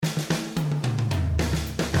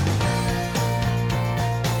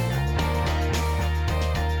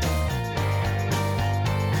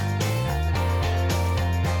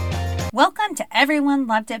Everyone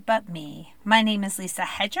loved it but me. My name is Lisa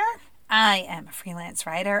Hedger. I am a freelance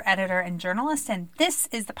writer, editor, and journalist, and this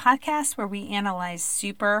is the podcast where we analyze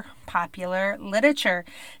super popular literature.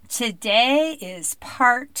 Today is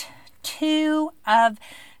part 2 of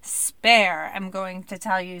Spare. I'm going to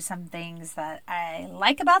tell you some things that I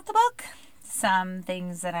like about the book, some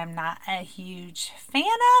things that I'm not a huge fan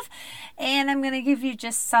of, and I'm going to give you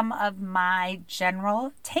just some of my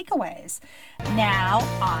general takeaways. Now,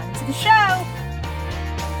 on to the show.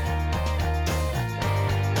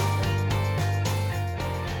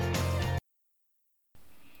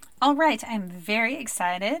 All right, I'm very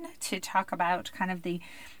excited to talk about kind of the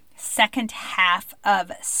second half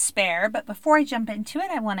of Spare. But before I jump into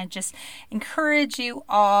it, I want to just encourage you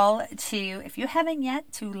all to, if you haven't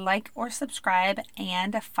yet, to like or subscribe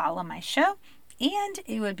and follow my show. And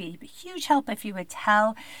it would be a huge help if you would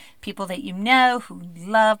tell people that you know who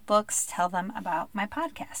love books, tell them about my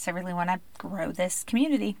podcast. I really want to grow this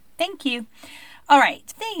community. Thank you. All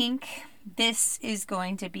right, this is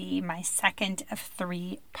going to be my second of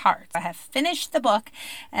 3 parts. I have finished the book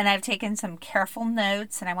and I've taken some careful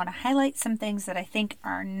notes, and I want to highlight some things that I think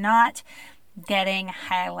are not getting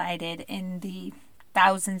highlighted in the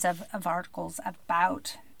thousands of articles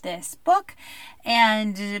about this book.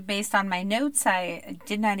 And based on my notes, I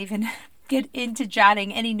did not even get into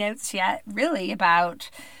jotting any notes yet really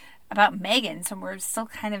about Megan, so we're still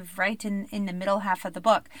kind of right in the middle half of the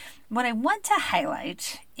book. What I want to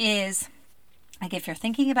highlight is, like, if you're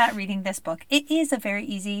thinking about reading this book, it is a very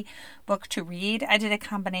easy book to read. I did a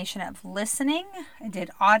combination of listening, I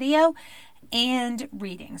did audio, and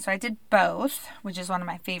reading. So I did both, which is one of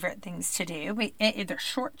my favorite things to do. They're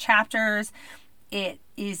short chapters. It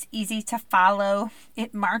is easy to follow.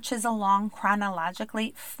 It marches along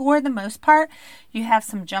chronologically for the most part. You have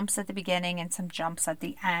some jumps at the beginning and some jumps at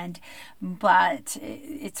the end, but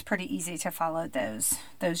it's pretty easy to follow those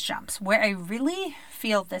jumps. Where I really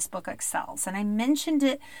feel this book excels, and I mentioned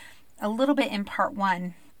it a little bit in part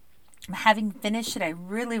 1, having finished it, I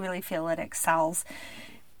really, really feel it excels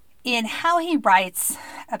in how he writes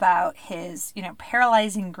about his,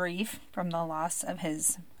 paralyzing grief from the loss of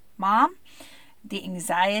his mom, the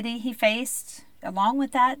anxiety he faced, along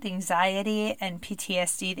with that, the anxiety and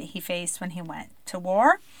PTSD that he faced when he went to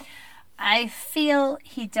war. I feel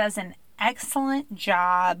he does an excellent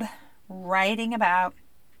job writing about,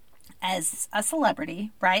 as a celebrity,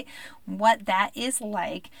 right, what that is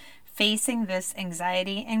like, facing this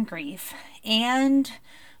anxiety and grief, and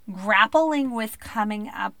grappling with coming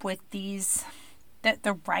up with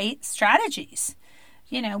the right strategies,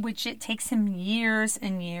 which it takes him years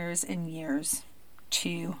and years and years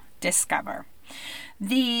to discover.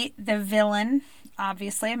 The villain,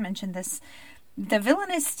 obviously, I mentioned this, the villain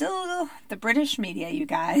is still the British media, you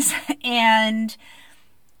guys. And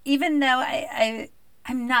even though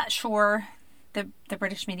I'm not sure the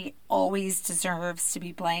British media always deserves to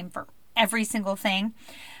be blamed for every single thing,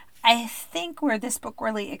 I think where this book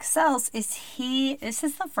really excels is this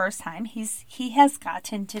is the first time he has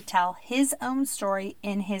gotten to tell his own story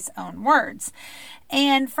in his own words.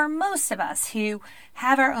 And for most of us who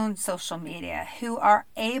have our own social media, who are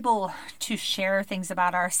able to share things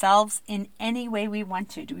about ourselves in any way we want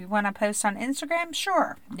to. Do we want to post on Instagram?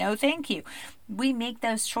 Sure. No, thank you. We make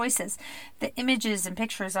those choices. The images and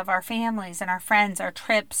pictures of our families and our friends, our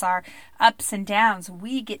trips, our ups and downs,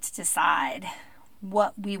 we get to decide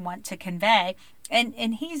what we want to convey, and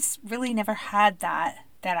he's really never had that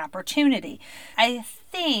opportunity. I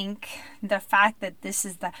think the fact that this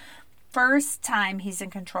is the first time he's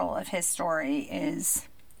in control of his story is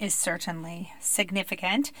certainly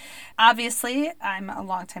significant. Obviously, I'm a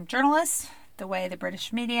longtime journalist. The way the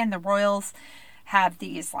British media and the royals have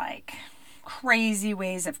these crazy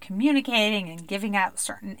ways of communicating and giving out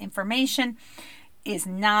certain information is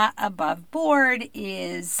not above board,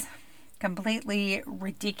 is completely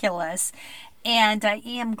ridiculous. And I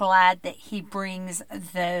am glad that he brings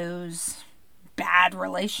those bad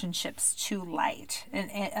relationships to light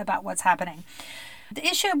and about what's happening. The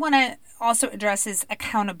issue I want to also address is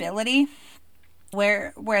accountability,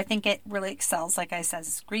 where I think it really excels, like I said,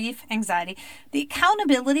 is grief, anxiety. The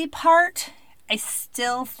accountability part, I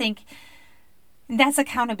still think that's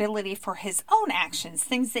accountability for his own actions,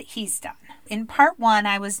 things that he's done. In part 1,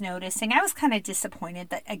 I was kind of disappointed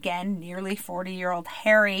that, again, nearly 40-year-old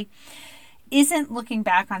Harry isn't looking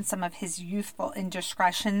back on some of his youthful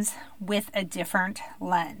indiscretions with a different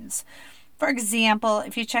lens. For example,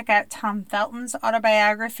 if you check out Tom Felton's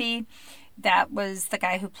autobiography, that was the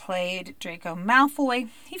guy who played Draco Malfoy.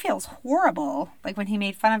 He feels horrible, like when he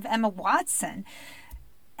made fun of Emma Watson.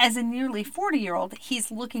 as a nearly 40-year-old, he's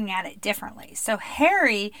looking at it differently. So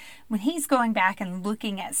Harry, when he's going back and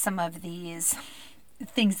looking at some of these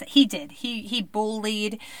things that he did, he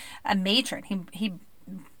bullied a matron. He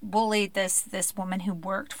bullied this woman who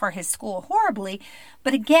worked for his school horribly.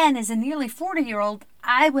 But again, as a nearly 40-year-old,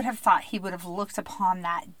 I would have thought he would have looked upon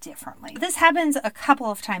that differently. This happens a couple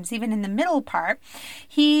of times, even in the middle part.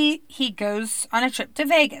 He goes on a trip to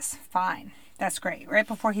Vegas. Fine. That's great. Right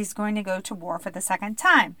before he's going to go to war for the second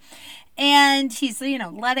time. And he's,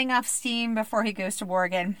 letting off steam before he goes to war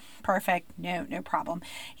again. Perfect. No problem.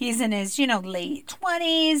 He's in his, late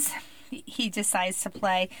 20s. He decides to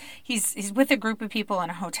play. He's with a group of people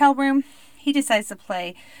in a hotel room. He decides to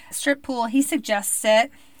play strip pool. He suggests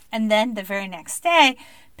it. And then the very next day,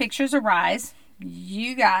 pictures arise.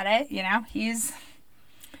 You got it. He's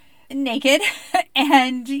naked.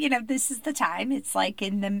 And, this is the time. It's like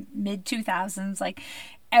in the mid 2000s, like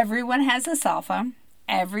everyone has a cell phone.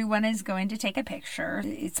 Everyone is going to take a picture.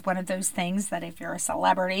 It's one of those things that if you're a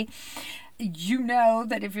celebrity,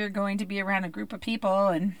 that if you're going to be around a group of people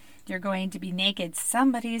and you're going to be naked,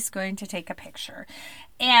 somebody's going to take a picture.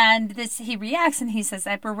 And he reacts and he says,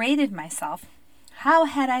 I berated myself. How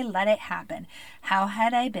had I let it happen? How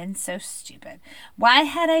had I been so stupid? Why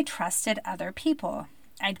had I trusted other people?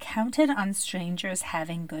 I'd counted on strangers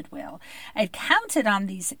having goodwill. I'd counted on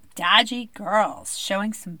these dodgy girls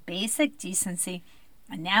showing some basic decency,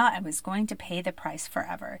 and now I was going to pay the price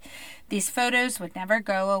forever. These photos would never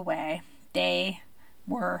go away. They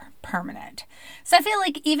were permanent. So I feel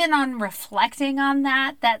like even on reflecting on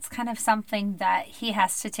that, that's kind of something that he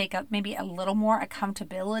has to take up maybe a little more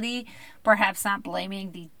accountability, perhaps not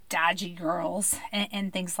blaming the dodgy girls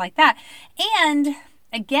and things like that. And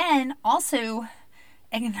again, also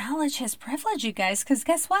acknowledge his privilege, you guys, because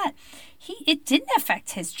guess what? It didn't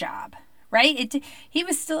affect his job, right? He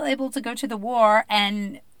was still able to go to the war,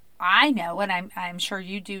 and I know, and I'm sure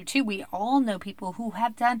you do too, we all know people who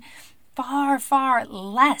have done far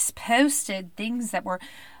less, posted things that were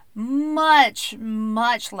much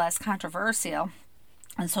less controversial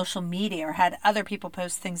on social media, or had other people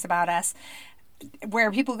post things about us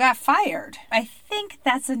where people got fired. I think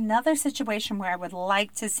that's another situation where I would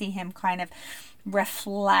like to see him kind of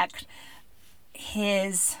reflect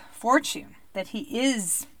his fortune, that he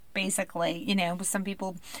is basically, some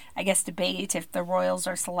people, I guess, debate if the royals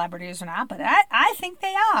are celebrities or not, but I think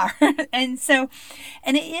they are. And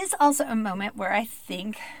it is also a moment where I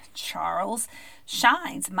think Charles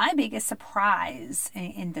shines. My biggest surprise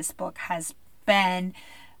in this book has been,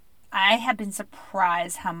 I have been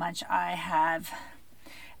surprised how much I have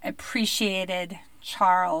appreciated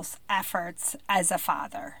Charles' efforts as a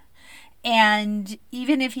father. And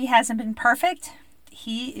even if he hasn't been perfect,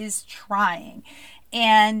 he is trying.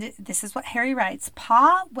 And this is what Harry writes.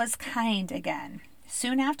 Pa was kind again.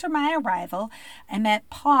 Soon after my arrival, I met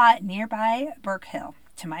Pa nearby Birkhill.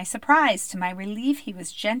 To my surprise, to my relief, he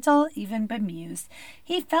was gentle, even bemused.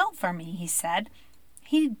 He felt for me, he said.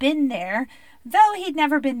 He'd been there, though he'd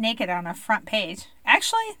never been naked on a front page.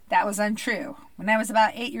 Actually, that was untrue. When I was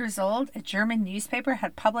about 8 years old, a German newspaper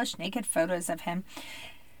had published naked photos of him,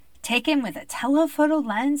 taken with a telephoto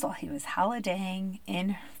lens while he was holidaying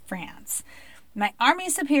in France. My army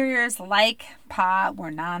superiors, like Pa,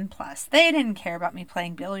 were nonplussed. They didn't care about me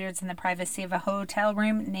playing billiards in the privacy of a hotel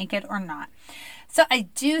room, naked or not. So I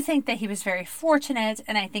do think that he was very fortunate,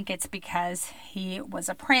 and I think it's because he was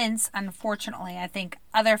a prince. Unfortunately, I think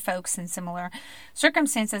other folks in similar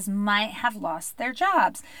circumstances might have lost their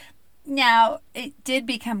jobs. Now, it did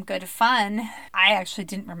become good fun. I actually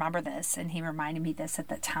didn't remember this, and he reminded me this at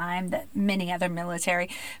the time, that many other military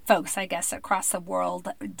folks, I guess, across the world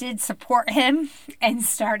did support him and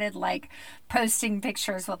started posting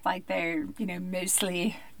pictures with they're,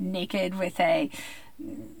 mostly naked with a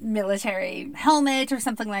military helmet or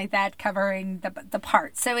something like that covering the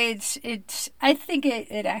part. So I think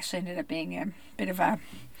it actually ended up being a bit of a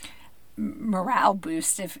morale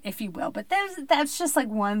boost, if you will. But that's just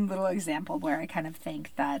one little example where I kind of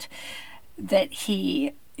think that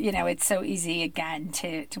he, it's so easy again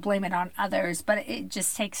to blame it on others, but it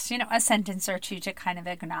just takes, a sentence or two to kind of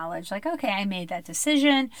acknowledge okay, I made that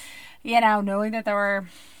decision, knowing that there were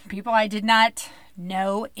people I did not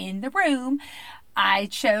know in the room. I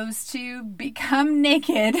chose to become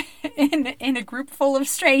naked in a group full of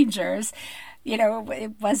strangers.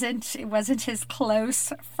 It wasn't his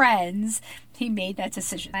close friends. He made that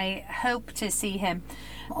decision. I hope to see him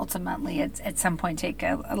ultimately at some point take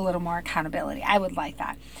a little more accountability. I would like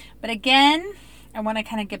that. But again, I want to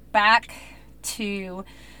kind of get back to,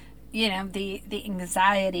 the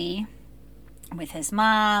anxiety with his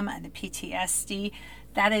mom and the PTSD,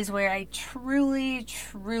 that is where I truly,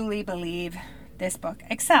 truly believe this book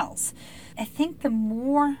excels. I think the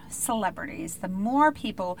more celebrities, the more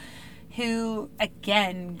people who,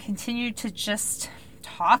 again, continue to just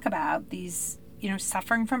talk about these,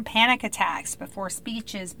 suffering from panic attacks before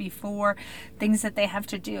speeches, before things that they have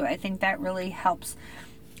to do, I think that really helps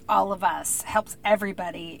all of us, helps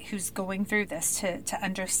everybody who's going through this to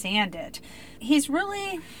understand it. He's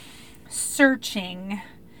really searching,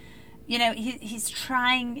 he's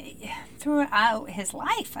trying throughout his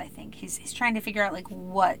life. I think he's trying to figure out,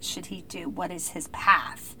 what should he do? What is his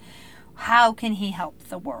path? How can he help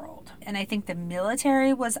the world? And I think the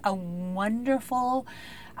military was a wonderful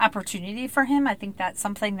opportunity for him. I think that's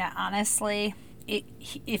something that, honestly,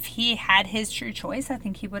 if he had his true choice, I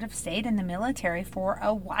think he would have stayed in the military for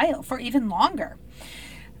a while, for even longer.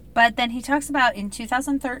 But then he talks about in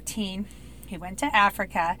 2013, he went to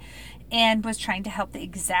Africa and was trying to help the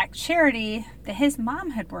exact charity that his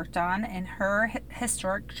mom had worked on in her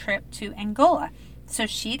historic trip to Angola. So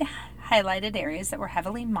she'd highlighted areas that were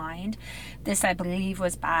heavily mined. This, I believe,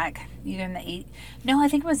 was back either in the I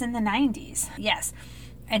think it was in the 90s. Yes.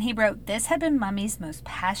 And he wrote, this had been Mummy's most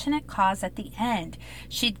passionate cause at the end.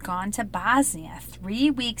 She'd gone to Bosnia 3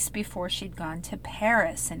 weeks before she'd gone to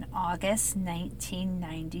Paris in August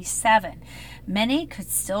 1997. Many could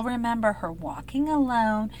still remember her walking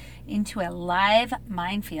alone into a live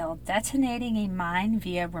minefield, detonating a mine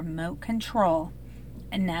via remote control,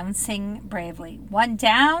 announcing bravely, 1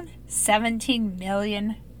 down, 17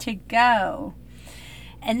 million to go.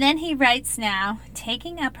 And then he writes now,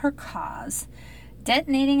 taking up her cause,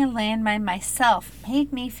 detonating a landmine myself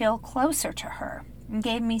made me feel closer to her and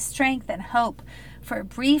gave me strength and hope for a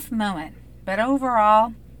brief moment. But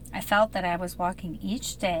overall, I felt that I was walking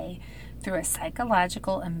each day through a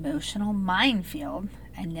psychological, emotional minefield.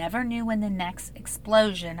 I never knew when the next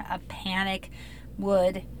explosion of panic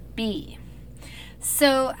would be.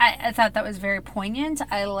 So I thought that was very poignant.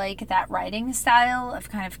 I like that writing style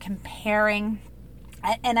of kind of comparing.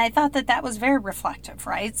 And I thought that was very reflective,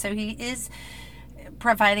 right? So he is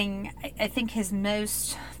providing, I think, his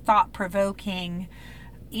most thought-provoking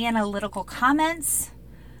analytical comments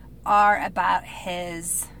are about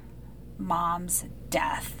his mom's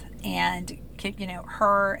death and,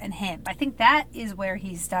 her and him. I think that is where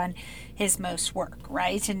he's done his most work,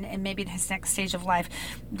 right? And maybe in his next stage of life,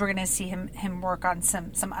 we're going to see him work on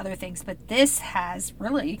some other things. But this has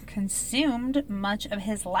really consumed much of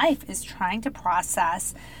his life, is trying to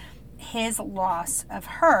process his loss of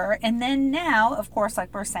her. And then now, of course,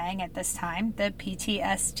 like we're saying at this time, the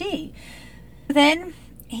PTSD. Then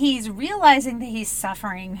he's realizing that he's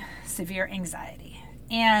suffering severe anxiety.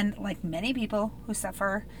 And like many people who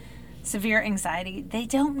suffer severe anxiety, they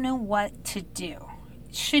don't know what to do.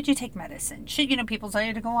 Should you take medicine? Should, people tell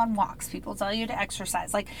you to go on walks. People tell you to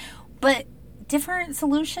exercise. But different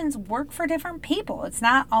solutions work for different people. It's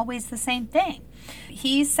not always the same thing.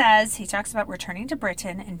 He talks about returning to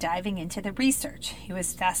Britain and diving into the research. He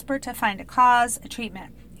was desperate to find a cause, a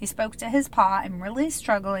treatment. He spoke to his pa and really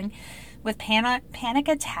struggling with panic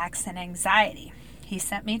attacks and anxiety. He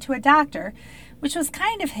sent me to a doctor, which was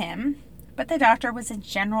kind of him, but the doctor was a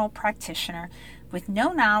general practitioner with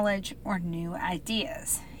no knowledge or new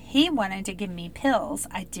ideas. He wanted to give me pills.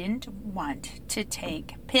 I didn't want to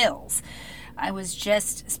take pills. I was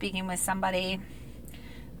just speaking with somebody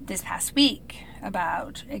this past week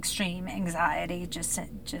about extreme anxiety just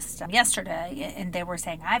yesterday, and they were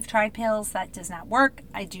saying, I've tried pills, that does not work.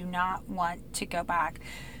 I do not want to go back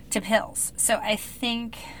to pills. So I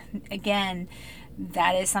think, again,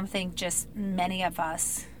 that is something just many of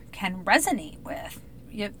us can resonate with.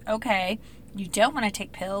 You don't want to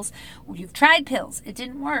take pills. You've tried pills. It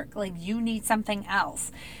didn't work. You need something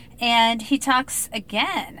else. And he talks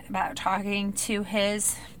again about talking to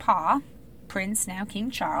his pa, Prince, now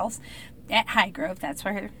King Charles, at Highgrove. That's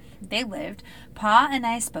where they lived. Pa and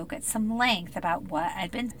I spoke at some length about what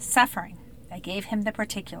I'd been suffering. I gave him the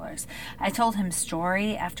particulars. I told him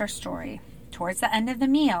story after story. Towards the end of the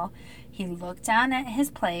meal, he looked down at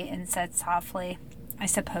his plate and said softly, I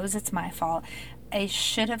suppose it's my fault. I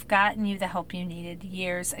should have gotten you the help you needed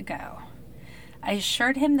years ago. I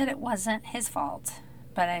assured him that it wasn't his fault,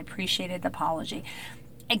 but I appreciated the apology.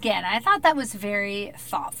 Again, I thought that was very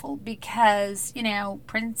thoughtful because,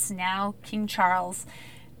 Prince, now King Charles,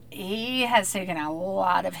 he has taken a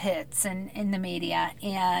lot of hits in the media,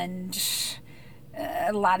 and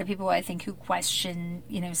a lot of people, I think, who question,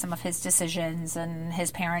 some of his decisions and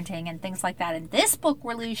his parenting and things like that. And this book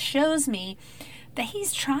really shows me that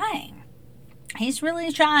he's trying. He's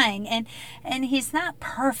really trying, and he's not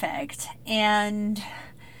perfect.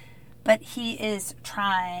 but he is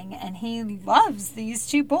trying, and he loves these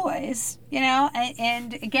two boys,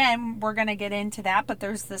 and again, we're going to get into that, but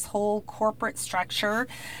there's this whole corporate structure,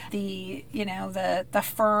 the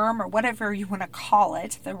firm, or whatever you want to call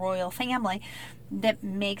it, the royal family, that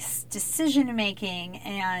makes decision making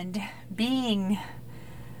and being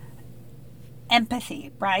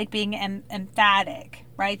empathy, right? Being emphatic,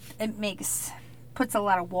 right? Puts a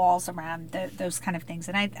lot of walls around those kind of things.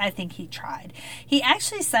 And I think he tried. He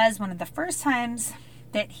actually says one of the first times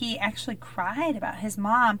that he actually cried about his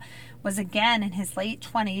mom was again in his late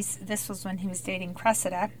 20s. This was when he was dating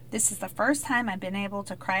Cressida. This is the first time I've been able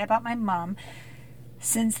to cry about my mom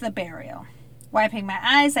since the burial. Wiping my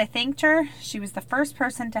eyes, I thanked her. She was the first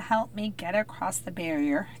person to help me get across the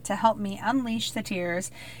barrier, to help me unleash the tears.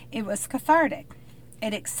 It was cathartic.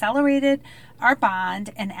 It accelerated our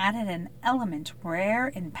bond and added an element rare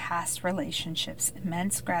in past relationships,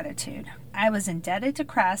 immense gratitude. I was indebted to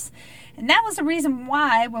Cress, and that was the reason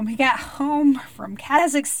why when we got home from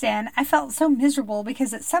Kazakhstan, I felt so miserable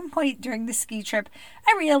because at some point during the ski trip,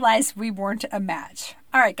 I realized we weren't a match.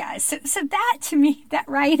 All right, guys, so that to me, that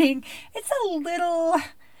writing, it's a little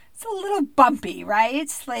bumpy,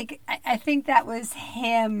 right? Like, I think that was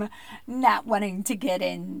him not wanting to get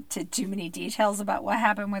into too many details about what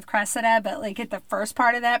happened with Cressida, but like at the first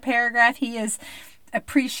part of that paragraph, he is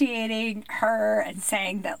appreciating her and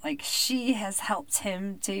saying that like she has helped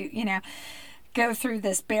him to, go through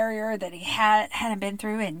this barrier that he hadn't been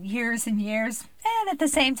through in years and years. And at the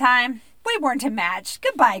same time, we weren't a match.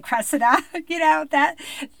 Goodbye, Cressida.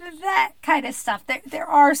 That kind of stuff. There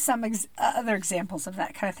are some other examples of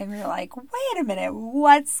that kind of thing where you're like, wait a minute,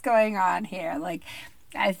 what's going on here? Like,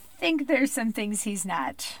 I think there's some things he's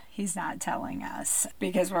not telling us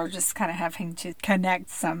because we're just kind of having to connect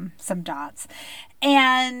some dots.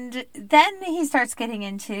 And then he starts getting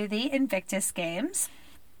into the Invictus Games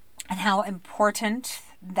and how important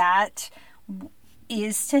that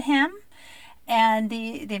is to him. And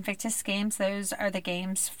the Invictus Games, those are the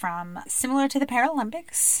games from similar to the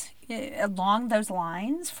Paralympics, along those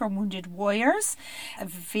lines for wounded warriors. A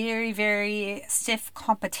very, very stiff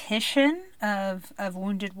competition of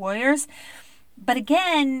wounded warriors. But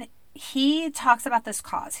again, he talks about this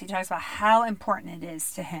cause. He talks about how important it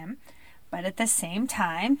is to him. But at the same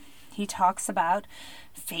time, he talks about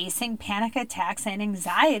facing panic attacks and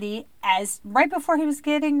anxiety as right before he was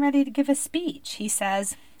getting ready to give a speech. He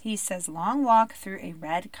says, long walk through a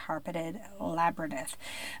red carpeted labyrinth.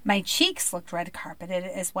 My cheeks looked red carpeted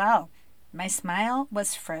as well. My smile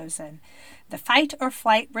was frozen. The fight or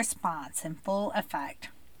flight response in full effect.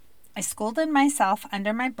 I scolded myself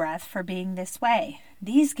under my breath for being this way.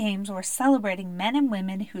 These games were celebrating men and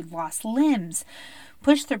women who'd lost limbs,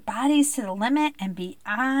 pushed their bodies to the limit and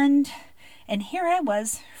beyond. And here I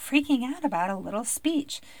was, freaking out about a little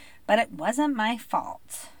speech. But it wasn't my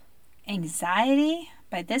fault. Anxiety,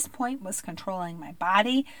 by this point, was controlling my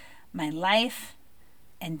body, my life,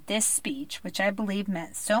 and this speech, which I believe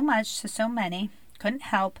meant so much to so many, couldn't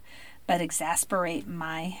help but exasperate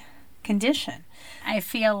my condition. I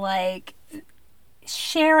feel like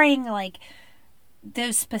sharing like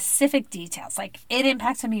those specific details, like it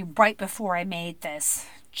impacted me right before I made this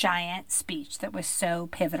giant speech that was so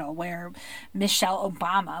pivotal, where Michelle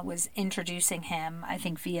Obama was introducing him, I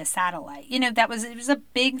think via satellite. It was a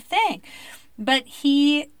big thing. But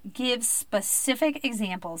he gives specific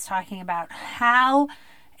examples talking about how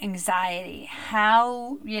anxiety,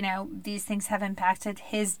 how, these things have impacted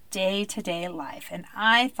his day-to-day life. And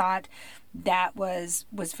I thought that was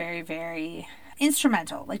very, very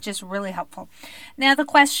instrumental, like just really helpful. Now, the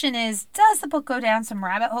question is, does the book go down some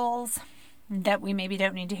rabbit holes that we maybe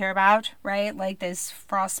don't need to hear about, right? Like this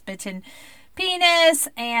frostbitten penis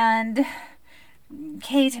and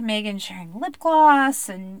Kate and Meghan sharing lip gloss,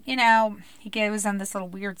 and he goes on this little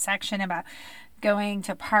weird section about going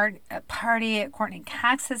to a party at Courtney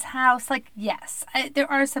Cox's house. Like, yes,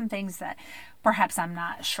 there are some things that perhaps I'm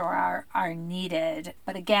not sure are needed,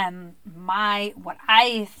 but again, what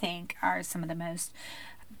I think are some of the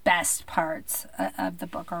best parts of the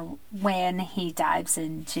book are when he dives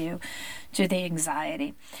into the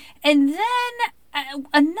anxiety. And then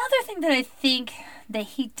another thing that I think that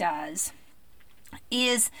he does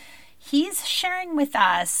is he's sharing with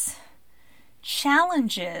us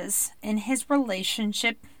challenges in his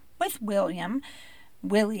relationship with William,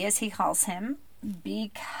 Willie as he calls him,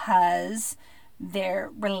 because their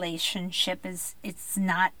relationship it's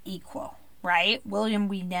not equal, right? William,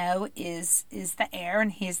 we know, is the heir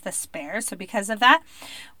and he's the spare. So because of that,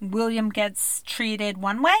 William gets treated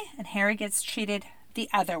one way and Harry gets treated the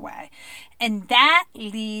other way. And that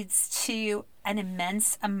leads to an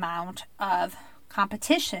immense amount of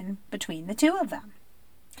competition between the two of them.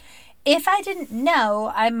 If I didn't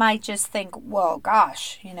know, I might just think, well,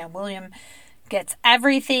 gosh, William gets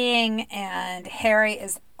everything and Harry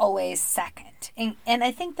is always second. And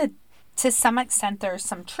I think that to some extent there's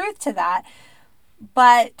some truth to that.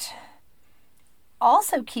 But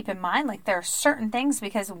also keep in mind, like, there are certain things,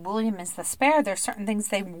 because William is the spare, there's certain things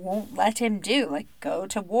they won't let him do, like go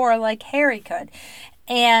to war like Harry could.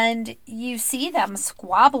 And you see them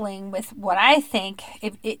squabbling with what I think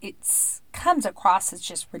it comes across as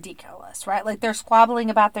just ridiculous, right? Like, they're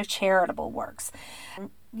squabbling about their charitable works.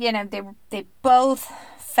 They both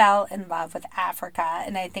fell in love with Africa,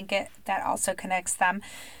 and I think that also connects them.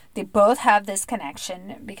 They both have this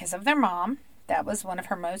connection because of their mom. That was one of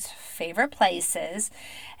her most favorite places.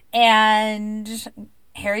 And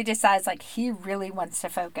Harry decides, like, he really wants to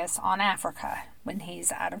focus on Africa when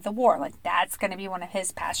he's out of the war. Like, that's going to be one of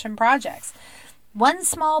his passion projects. One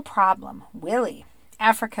small problem, Willie.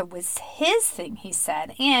 Africa was his thing, he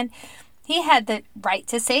said. And he had the right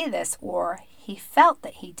to say this, or he felt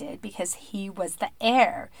that he did, because he was the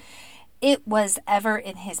heir. It was ever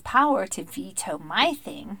in his power to veto my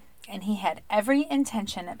thing, and he had every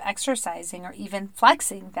intention of exercising or even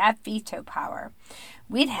flexing that veto power.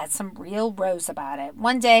 We'd had some real rows about it.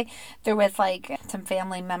 One day, they're with some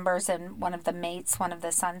family members, and one of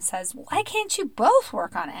the sons says, "Why can't you both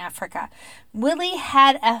work on Africa?" Willie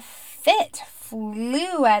had a fit,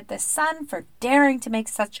 flew at the son for daring to make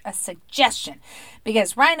such a suggestion,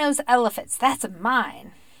 because rhinos, elephants, that's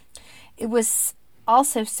mine. It was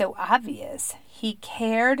also so obvious. He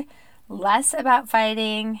cared less about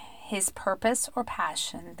fighting his purpose or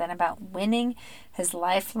passion than about winning his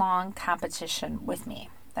lifelong competition with me.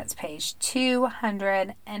 That's page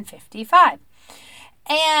 255.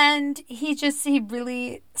 And he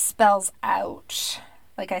really spells out,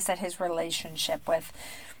 like I said, his relationship with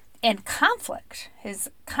and his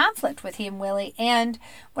conflict with he and Willie. And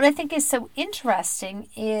what I think is so interesting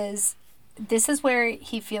is this is where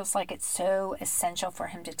he feels like it's so essential for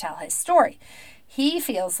him to tell his story. He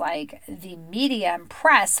feels like the media and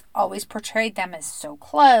press always portrayed them as so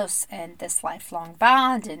close and this lifelong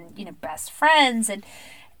bond and, best friends.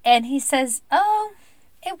 And he says, oh,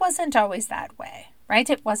 it wasn't always that way, right?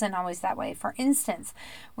 It wasn't always that way. For instance,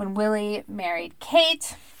 when Willie married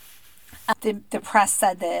Kate, the press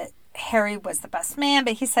said that Harry was the best man,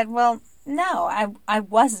 but he said, well, no, I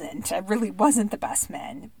wasn't. I really wasn't the best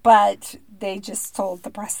man. But they just told the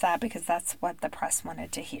press that because that's what the press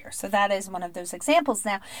wanted to hear. So that is one of those examples.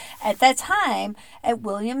 Now, at that time, at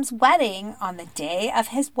William's wedding, on the day of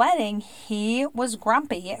his wedding, he was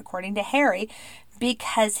grumpy, according to Harry,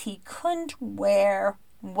 because he couldn't wear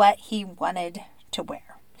what he wanted to wear.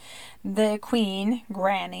 The queen,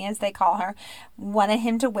 Granny as they call her, wanted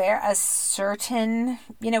him to wear a certain,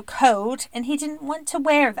 coat, and he didn't want to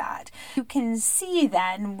wear that. You can see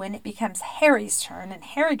then when it becomes Harry's turn and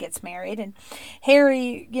Harry gets married, and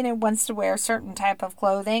Harry, wants to wear a certain type of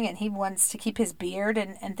clothing, and he wants to keep his beard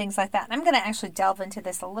and things like that. And I'm going to actually delve into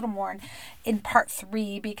this a little more in part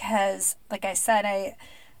 3 because, like I said,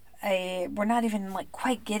 we're not even I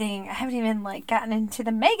haven't even gotten into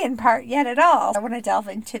the Meghan part yet at all. I want to delve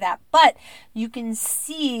into that. But you can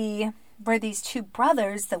see where these two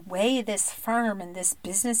brothers, the way this firm and this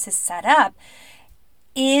business is set up,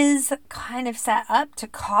 is kind of set up to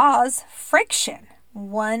cause friction.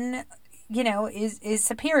 One, is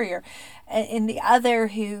superior, and the other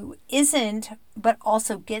who isn't, but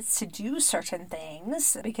also gets to do certain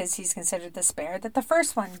things because he's considered the spare that the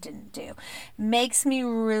first one didn't do. Makes me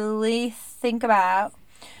really think about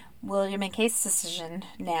William and Kate's decision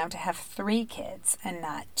now to have 3 kids and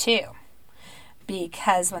not 2.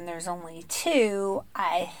 Because when there's only 2,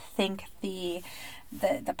 I think the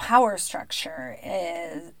power structure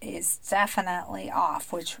is definitely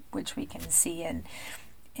off, which we can see in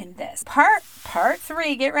this part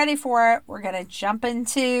 3. Get ready for it. We're gonna jump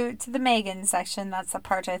into the Meghan section. That's the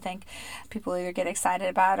part I think people either get excited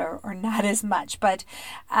about or not as much. But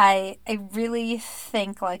I really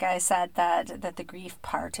think, like I said, that the grief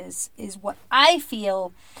part is what I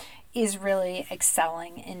feel is really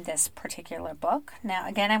excelling in this particular book. Now,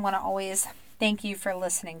 again, I want to always thank you for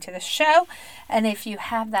listening to the show. And if you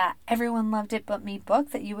have that Everyone Loved It But Me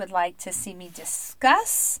book that you would like to see me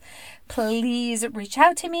discuss, please reach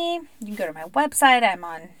out to me. You can go to my website. I'm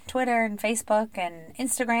on Twitter and Facebook and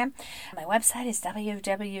Instagram. My website is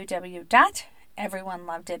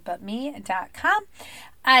www.everyoneloveditbutme.com.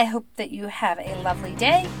 I hope that you have a lovely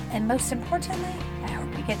day. And most importantly, I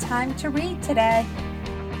hope you get time to read today.